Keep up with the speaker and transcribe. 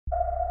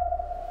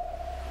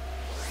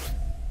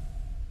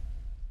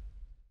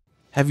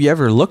Have you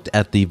ever looked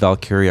at the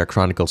Valkyria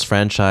Chronicles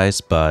franchise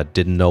but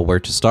didn't know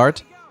where to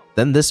start?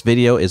 Then this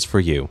video is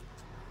for you.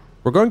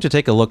 We're going to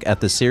take a look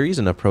at the series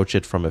and approach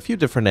it from a few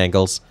different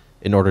angles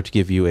in order to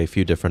give you a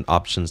few different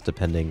options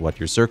depending what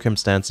your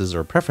circumstances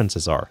or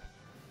preferences are.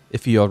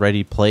 If you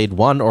already played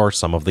one or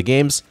some of the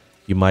games,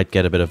 you might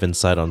get a bit of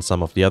insight on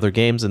some of the other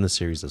games in the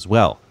series as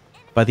well.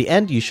 By the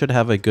end, you should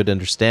have a good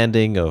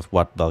understanding of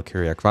what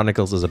Valkyria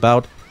Chronicles is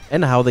about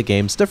and how the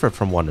games differ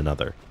from one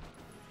another.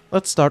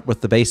 Let's start with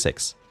the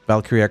basics.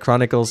 Valkyria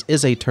Chronicles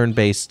is a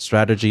turn-based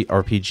strategy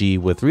RPG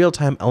with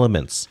real-time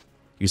elements.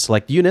 You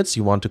select units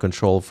you want to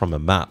control from a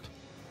map.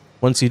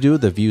 Once you do,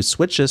 the view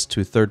switches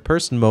to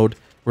third-person mode,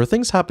 where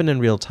things happen in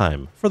real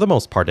time, for the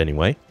most part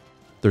anyway.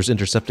 There's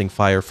intercepting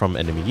fire from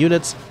enemy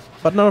units,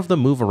 but none of them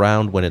move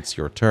around when it's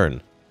your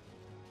turn.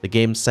 The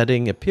game's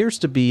setting appears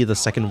to be the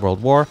Second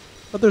World War,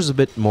 but there's a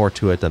bit more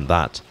to it than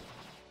that.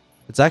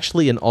 It's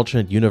actually an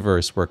alternate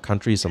universe where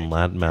countries and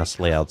landmass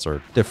layouts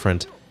are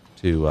different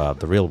to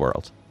the real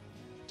world.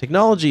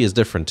 Technology is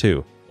different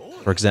too.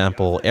 For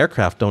example,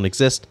 aircraft don't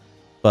exist,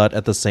 but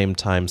at the same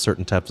time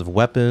certain types of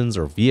weapons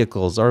or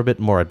vehicles are a bit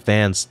more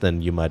advanced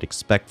than you might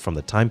expect from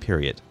the time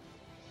period.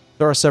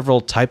 There are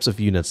several types of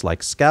units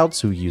like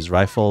scouts who use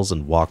rifles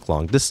and walk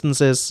long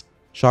distances,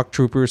 shock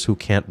troopers who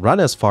can't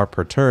run as far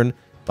per turn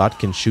but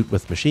can shoot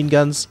with machine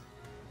guns,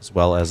 as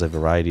well as a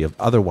variety of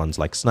other ones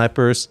like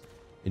snipers,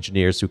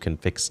 engineers who can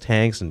fix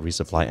tanks and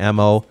resupply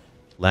ammo,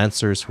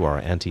 lancers who are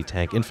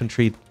anti-tank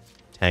infantry,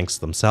 tanks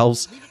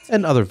themselves,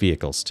 and other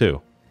vehicles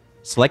too.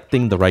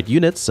 Selecting the right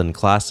units and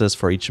classes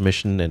for each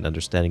mission and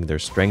understanding their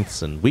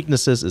strengths and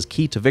weaknesses is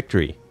key to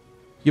victory.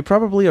 You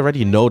probably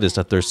already noticed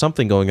that there's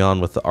something going on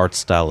with the art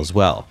style as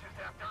well.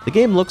 The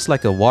game looks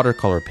like a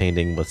watercolor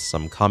painting with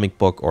some comic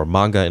book or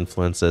manga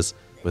influences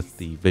with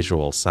the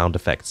visual sound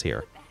effects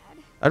here.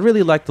 I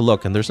really like the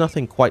look and there's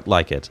nothing quite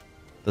like it.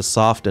 The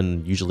soft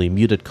and usually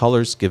muted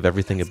colors give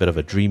everything a bit of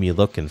a dreamy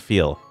look and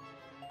feel.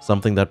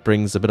 Something that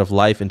brings a bit of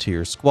life into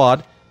your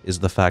squad is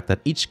the fact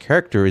that each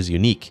character is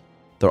unique.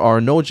 There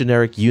are no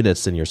generic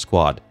units in your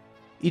squad.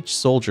 Each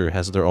soldier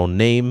has their own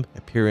name,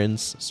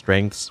 appearance,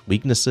 strengths,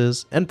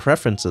 weaknesses, and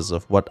preferences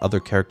of what other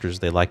characters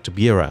they like to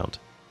be around.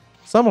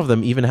 Some of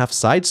them even have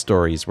side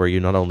stories where you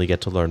not only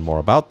get to learn more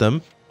about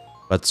them,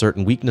 but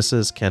certain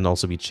weaknesses can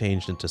also be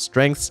changed into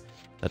strengths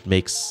that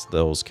makes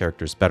those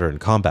characters better in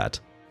combat.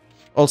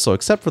 Also,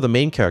 except for the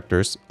main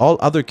characters, all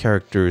other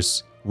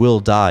characters will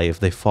die if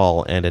they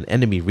fall and an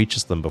enemy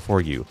reaches them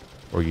before you,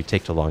 or you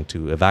take too long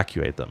to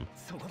evacuate them.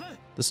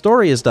 The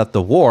story is that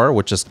the war,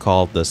 which is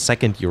called the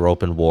Second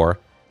European War,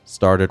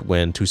 started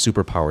when two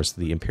superpowers,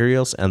 the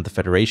Imperials and the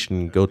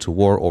Federation, go to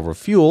war over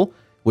fuel,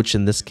 which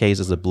in this case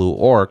is a blue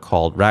ore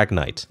called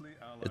Ragnite.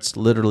 It's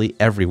literally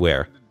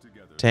everywhere.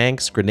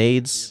 Tanks,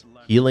 grenades,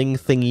 healing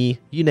thingy,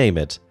 you name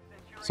it.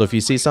 So if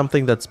you see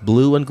something that's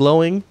blue and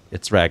glowing,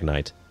 it's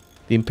Ragnite.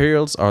 The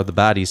Imperials are the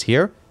baddies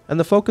here, and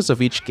the focus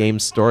of each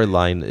game's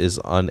storyline is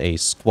on a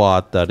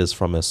squad that is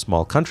from a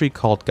small country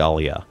called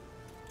Gallia.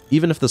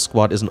 Even if the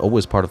squad isn't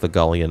always part of the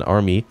Gallian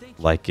army,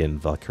 like in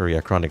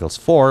Valkyria Chronicles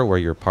 4 where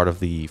you're part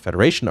of the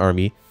Federation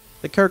army,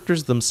 the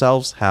characters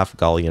themselves have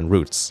Gallian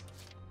roots.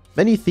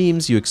 Many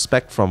themes you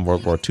expect from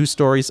World War II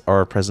stories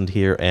are present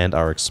here and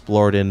are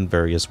explored in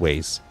various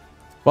ways.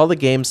 While the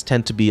games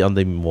tend to be on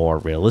the more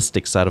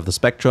realistic side of the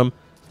spectrum,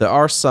 there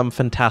are some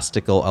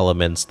fantastical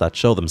elements that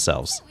show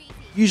themselves,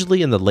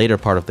 usually in the later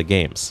part of the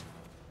games.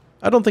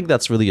 I don't think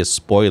that's really a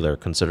spoiler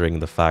considering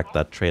the fact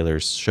that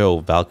trailers show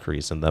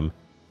Valkyries in them.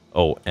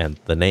 Oh, and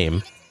the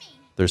name.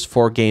 There's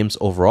 4 games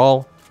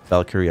overall,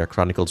 Valkyria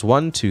Chronicles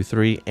 1, 2,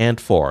 3,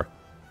 and 4.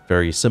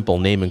 Very simple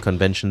naming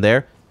convention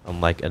there,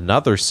 unlike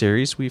another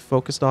series we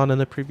focused on in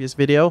the previous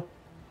video.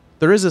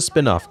 There is a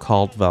spin-off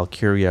called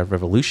Valkyria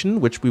Revolution,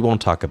 which we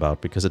won't talk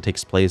about because it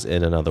takes place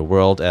in another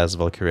world as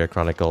Valkyria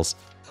Chronicles,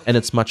 and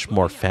it's much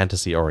more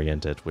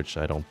fantasy-oriented, which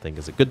I don't think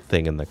is a good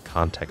thing in the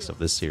context of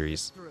this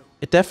series.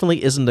 It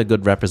definitely isn't a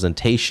good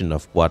representation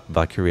of what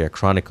Valkyria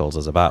Chronicles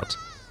is about.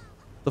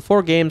 The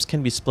 4 games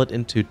can be split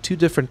into 2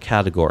 different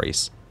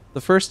categories. The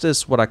first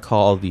is what I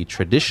call the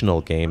traditional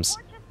games,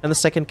 and the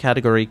second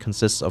category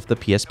consists of the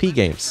PSP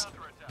games.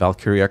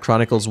 Valkyria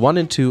Chronicles 1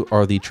 and 2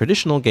 are the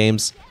traditional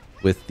games,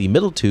 with the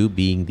middle 2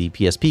 being the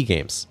PSP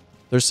games.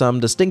 There's some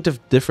distinctive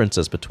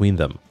differences between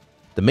them.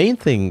 The main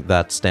thing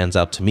that stands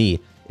out to me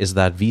is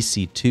that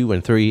VC2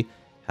 and 3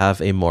 have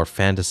a more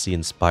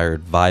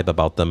fantasy-inspired vibe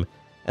about them,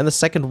 and the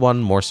second one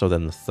more so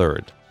than the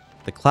third.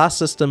 The class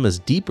system is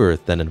deeper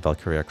than in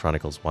Valkyria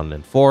Chronicles 1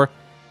 and 4,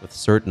 with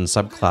certain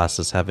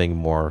subclasses having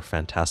more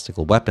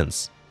fantastical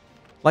weapons.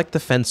 Like the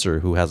Fencer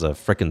who has a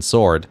frickin'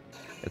 sword.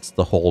 It's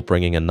the whole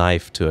bringing a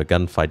knife to a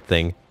gunfight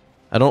thing.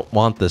 I don't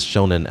want this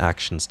shonen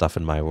action stuff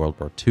in my World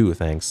War II,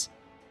 thanks.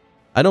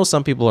 I know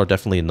some people are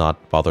definitely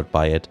not bothered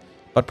by it,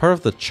 but part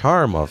of the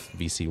charm of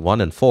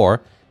VC1 and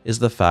 4 is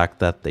the fact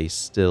that they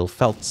still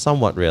felt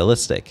somewhat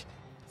realistic.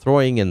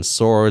 Throwing in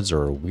swords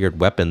or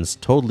weird weapons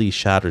totally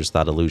shatters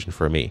that illusion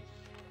for me.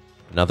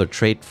 Another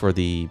trait for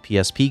the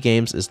PSP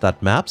games is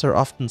that maps are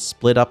often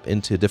split up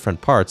into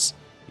different parts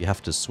you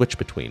have to switch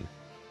between.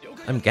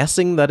 I'm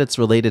guessing that it's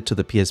related to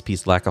the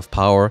PSP's lack of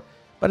power,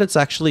 but it's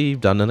actually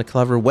done in a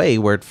clever way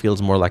where it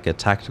feels more like a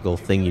tactical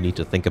thing you need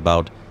to think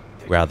about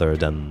rather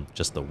than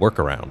just the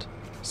workaround.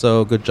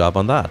 So good job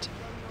on that.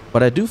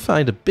 What I do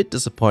find a bit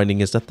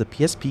disappointing is that the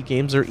PSP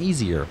games are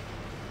easier.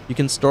 You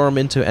can storm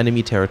into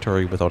enemy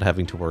territory without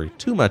having to worry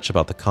too much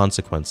about the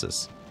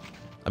consequences.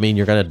 I mean,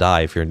 you're gonna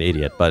die if you're an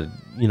idiot, but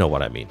you know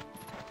what I mean.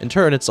 In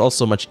turn, it's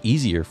also much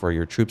easier for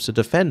your troops to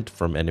defend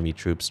from enemy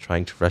troops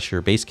trying to rush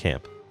your base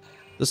camp.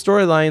 The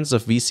storylines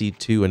of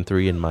VC2 and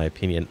 3, in my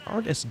opinion,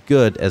 aren't as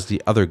good as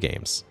the other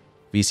games.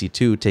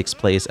 VC2 takes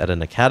place at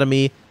an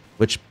academy,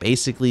 which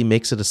basically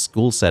makes it a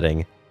school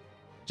setting.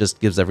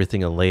 Just gives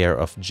everything a layer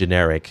of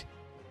generic.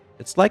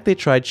 It's like they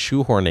tried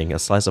shoehorning a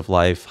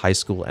slice-of-life high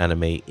school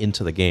anime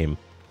into the game.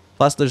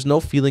 Plus, there's no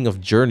feeling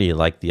of journey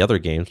like the other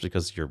games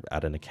because you're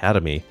at an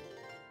academy.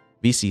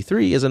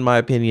 VC3 is, in my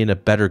opinion, a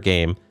better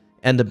game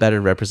and a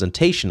better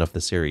representation of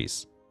the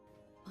series.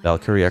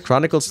 Valkyria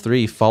Chronicles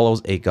 3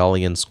 follows a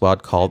Gallian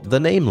squad called the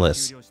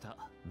Nameless.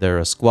 They're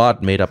a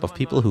squad made up of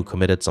people who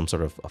committed some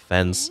sort of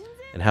offense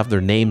and have their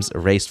names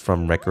erased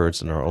from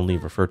records and are only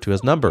referred to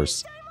as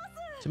numbers.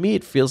 To me,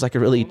 it feels like a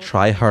really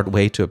try-hard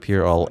way to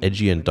appear all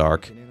edgy and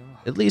dark.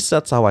 At least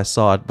that's how I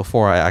saw it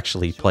before I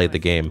actually played the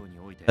game.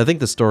 I think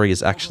the story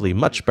is actually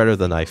much better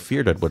than I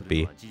feared it would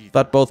be,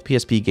 but both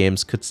PSP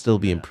games could still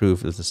be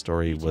improved if the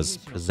story was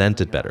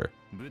presented better.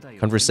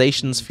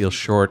 Conversations feel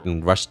short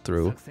and rushed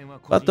through,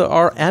 but there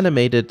are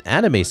animated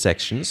anime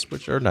sections,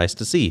 which are nice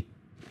to see.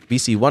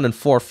 VC1 and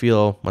 4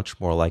 feel much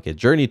more like a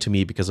journey to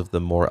me because of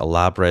the more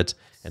elaborate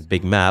and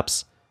big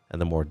maps and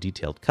the more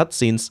detailed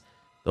cutscenes,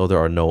 though there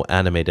are no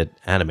animated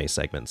anime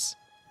segments.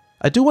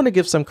 I do want to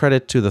give some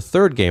credit to the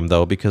third game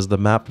though, because the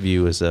map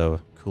view is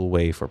a cool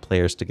way for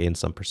players to gain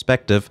some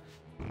perspective,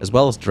 as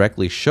well as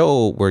directly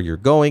show where you're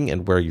going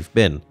and where you've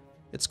been.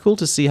 It's cool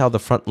to see how the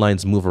front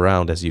lines move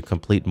around as you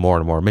complete more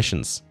and more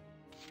missions.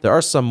 There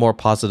are some more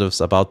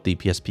positives about the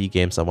PSP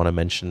games I want to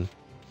mention.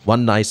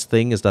 One nice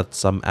thing is that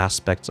some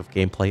aspects of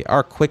gameplay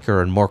are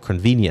quicker and more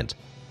convenient.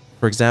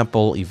 For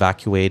example,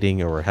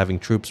 evacuating or having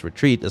troops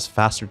retreat is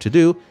faster to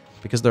do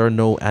because there are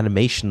no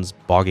animations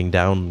bogging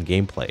down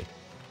gameplay.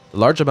 The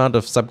large amount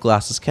of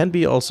subclasses can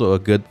be also a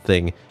good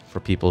thing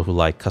for people who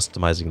like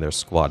customizing their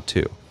squad too.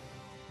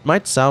 It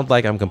might sound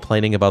like I'm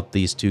complaining about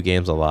these two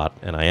games a lot,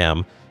 and I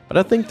am, but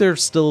I think they're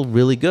still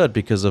really good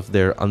because of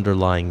their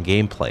underlying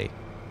gameplay.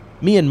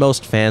 Me and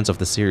most fans of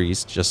the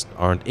series just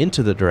aren't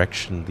into the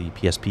direction the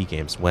PSP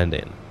games went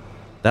in.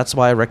 That's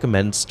why I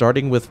recommend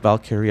starting with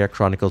Valkyria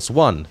Chronicles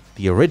 1,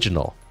 the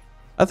original.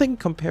 I think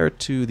compared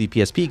to the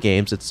PSP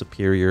games, it's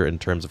superior in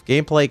terms of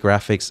gameplay,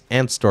 graphics,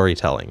 and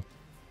storytelling.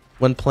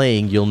 When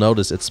playing, you'll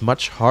notice it's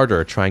much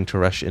harder trying to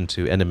rush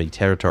into enemy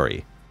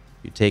territory.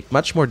 You take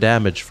much more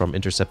damage from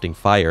intercepting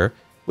fire,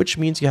 which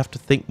means you have to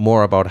think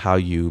more about how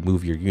you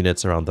move your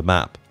units around the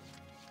map.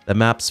 The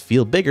maps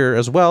feel bigger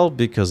as well,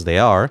 because they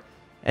are,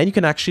 and you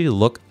can actually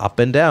look up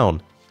and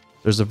down.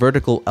 There's a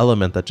vertical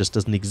element that just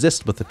doesn't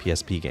exist with the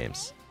PSP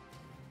games.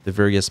 The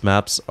various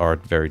maps are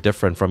very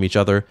different from each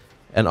other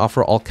and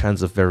offer all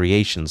kinds of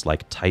variations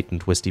like tight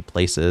and twisty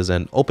places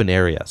and open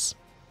areas.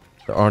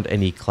 There aren't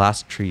any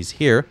class trees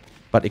here,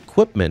 but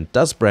equipment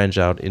does branch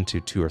out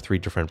into 2 or 3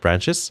 different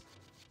branches.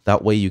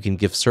 That way you can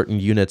give certain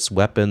units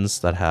weapons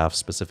that have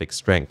specific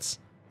strengths.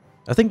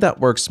 I think that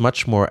works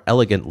much more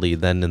elegantly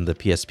than in the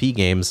PSP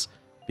games,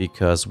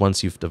 because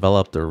once you've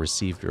developed or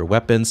received your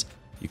weapons,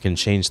 you can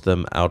change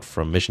them out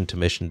from mission to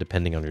mission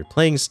depending on your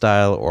playing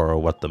style or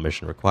what the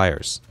mission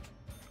requires.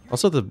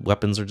 Also, the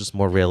weapons are just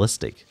more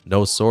realistic.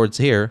 No swords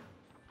here.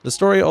 The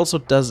story also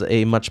does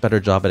a much better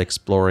job at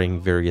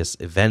exploring various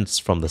events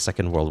from the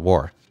Second World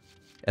War.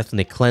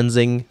 Ethnic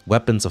cleansing,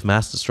 weapons of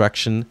mass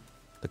destruction,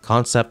 the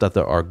concept that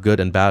there are good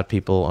and bad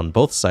people on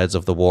both sides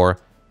of the war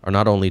are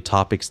not only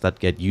topics that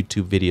get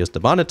YouTube videos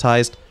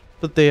demonetized,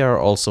 but they are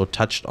also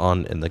touched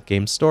on in the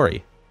game's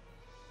story.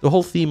 The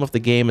whole theme of the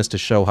game is to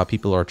show how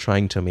people are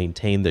trying to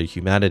maintain their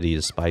humanity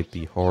despite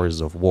the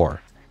horrors of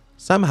war.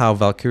 Somehow,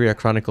 Valkyria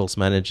Chronicles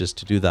manages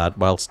to do that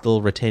while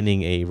still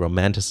retaining a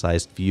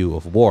romanticized view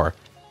of war,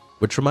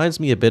 which reminds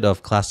me a bit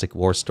of classic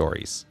war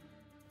stories.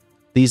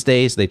 These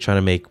days, they try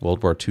to make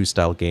World War II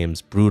style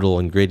games brutal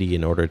and gritty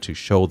in order to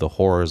show the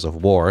horrors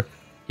of war,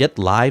 yet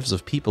lives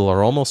of people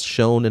are almost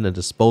shown in a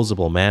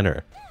disposable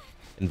manner.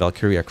 In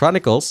Valkyria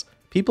Chronicles,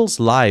 people's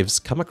lives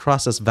come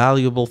across as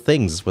valuable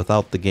things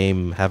without the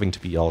game having to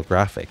be all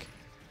graphic.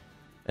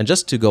 And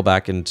just to go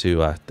back into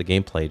the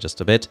gameplay just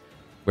a bit,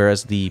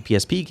 whereas the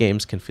PSP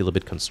games can feel a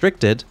bit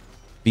constricted,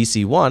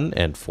 VC1,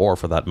 and 4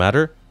 for that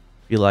matter,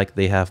 feel like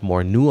they have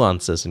more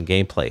nuances in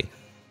gameplay.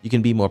 You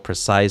can be more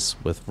precise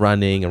with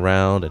running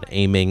around and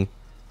aiming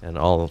and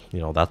all,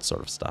 that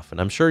sort of stuff.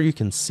 And I'm sure you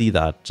can see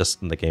that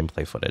just in the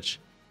gameplay footage.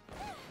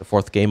 The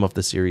 4th game of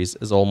the series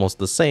is almost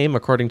the same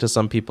according to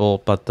some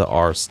people, but there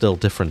are still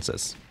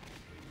differences.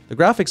 The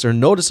graphics are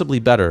noticeably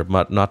better,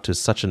 but not to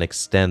such an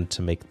extent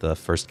to make the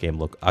first game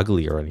look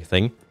ugly or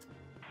anything.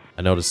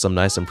 I noticed some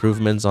nice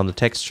improvements on the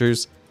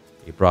textures,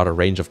 a broader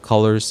range of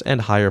colors, and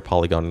higher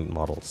polygon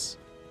models.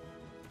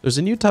 There's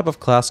a new type of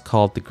class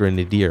called the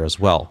Grenadier as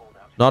well.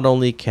 Not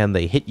only can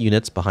they hit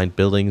units behind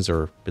buildings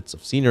or bits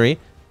of scenery,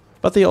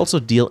 but they also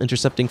deal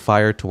intercepting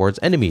fire towards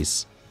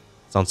enemies.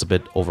 Sounds a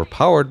bit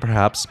overpowered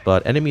perhaps,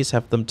 but enemies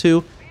have them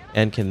too,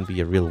 and can be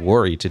a real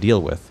worry to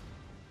deal with.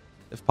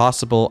 If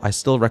possible, I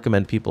still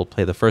recommend people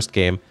play the first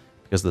game,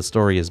 because the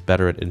story is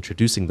better at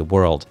introducing the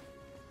world.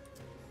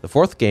 The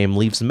fourth game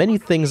leaves many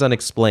things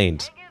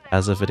unexplained,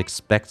 as if it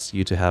expects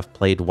you to have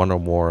played one or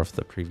more of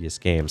the previous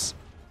games.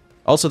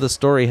 Also, the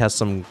story has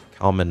some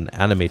common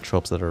anime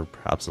tropes that are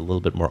perhaps a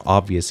little bit more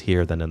obvious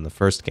here than in the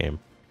first game.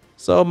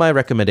 So my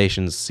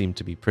recommendations seem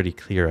to be pretty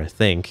clear, I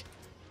think.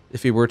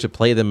 If you were to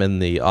play them in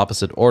the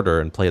opposite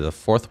order and play the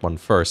fourth one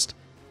first,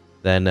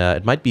 then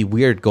it might be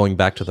weird going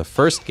back to the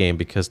first game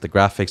because the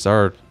graphics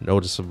are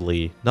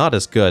noticeably not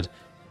as good,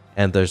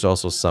 and there's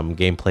also some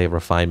gameplay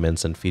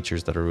refinements and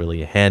features that are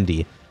really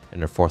handy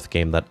in the fourth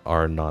game that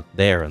are not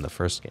there in the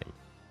first game.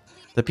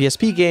 The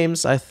PSP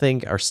games, I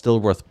think, are still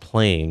worth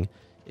playing.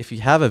 If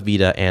you have a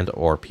Vita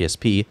and/or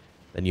PSP,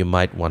 then you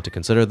might want to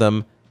consider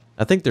them.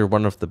 I think they're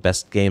one of the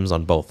best games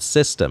on both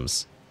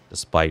systems,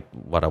 despite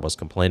what I was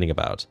complaining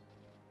about.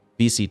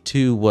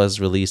 VC2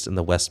 was released in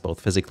the West both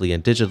physically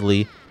and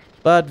digitally,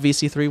 but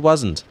VC3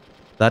 wasn't.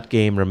 That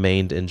game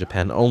remained in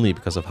Japan only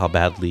because of how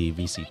badly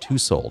VC2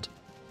 sold.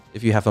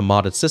 If you have a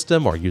modded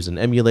system or use an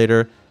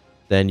emulator,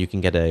 then you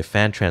can get a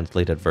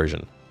fan-translated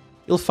version.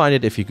 You'll find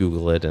it if you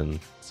Google it and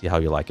see how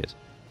you like it.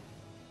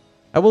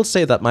 I will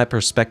say that my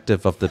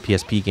perspective of the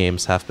PSP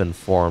games have been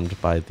formed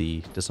by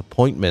the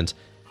disappointment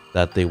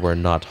that they were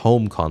not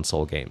home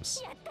console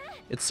games.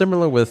 It's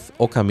similar with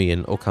Okami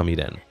and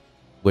Okamiden,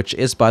 which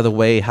is, by the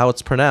way, how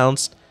it's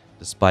pronounced,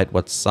 despite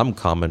what some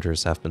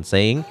commenters have been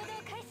saying.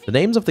 The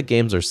names of the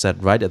games are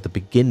set right at the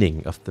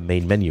beginning of the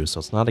main menu, so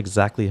it's not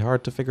exactly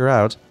hard to figure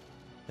out.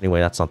 Anyway,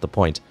 that's not the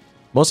point.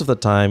 Most of the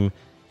time,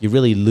 you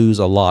really lose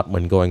a lot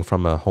when going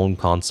from a home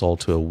console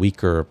to a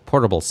weaker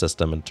portable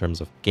system in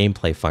terms of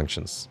gameplay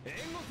functions.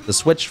 The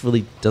Switch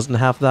really doesn't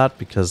have that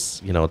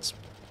because, you know, it's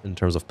in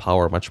terms of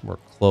power much more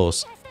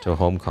close to a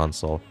home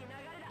console.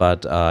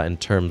 But in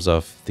terms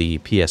of the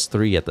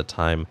PS3 at the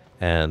time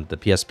and the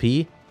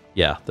PSP,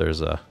 yeah,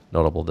 there's a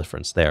notable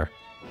difference there.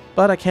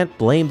 But I can't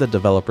blame the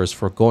developers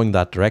for going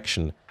that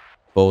direction,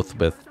 both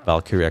with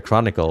Valkyria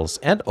Chronicles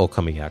and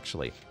Okami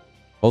actually.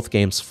 Both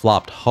games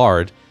flopped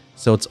hard,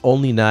 so it's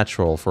only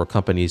natural for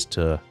companies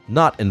to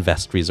not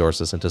invest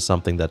resources into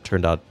something that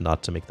turned out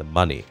not to make them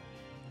money.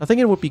 I think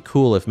it would be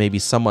cool if maybe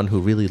someone who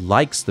really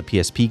likes the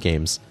PSP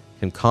games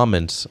can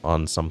comment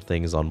on some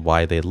things on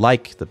why they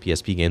like the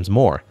PSP games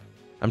more.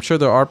 I'm sure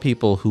there are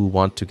people who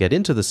want to get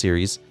into the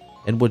series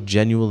and would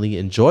genuinely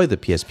enjoy the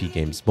PSP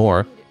games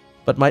more,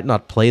 but might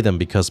not play them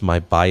because my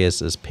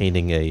bias is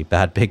painting a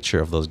bad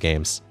picture of those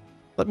games.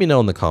 Let me know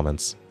in the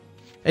comments.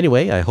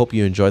 Anyway, I hope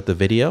you enjoyed the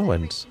video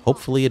and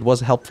hopefully it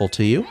was helpful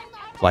to you.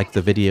 Like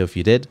the video if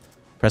you did.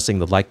 Pressing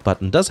the like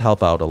button does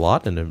help out a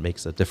lot and it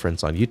makes a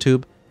difference on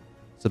YouTube.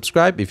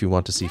 Subscribe if you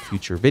want to see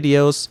future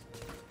videos.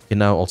 You can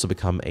now also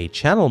become a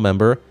channel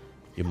member.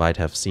 You might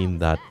have seen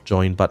that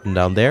join button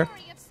down there.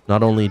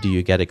 Not only do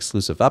you get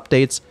exclusive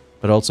updates,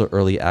 but also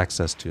early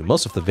access to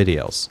most of the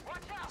videos.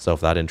 So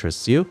if that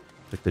interests you,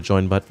 click the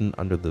join button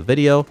under the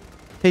video.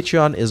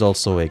 Patreon is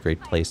also a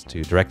great place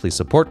to directly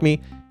support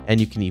me, and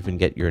you can even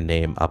get your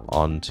name up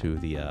onto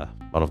the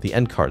one of the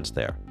end cards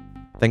there.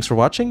 Thanks for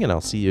watching, and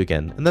I'll see you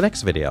again in the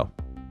next video.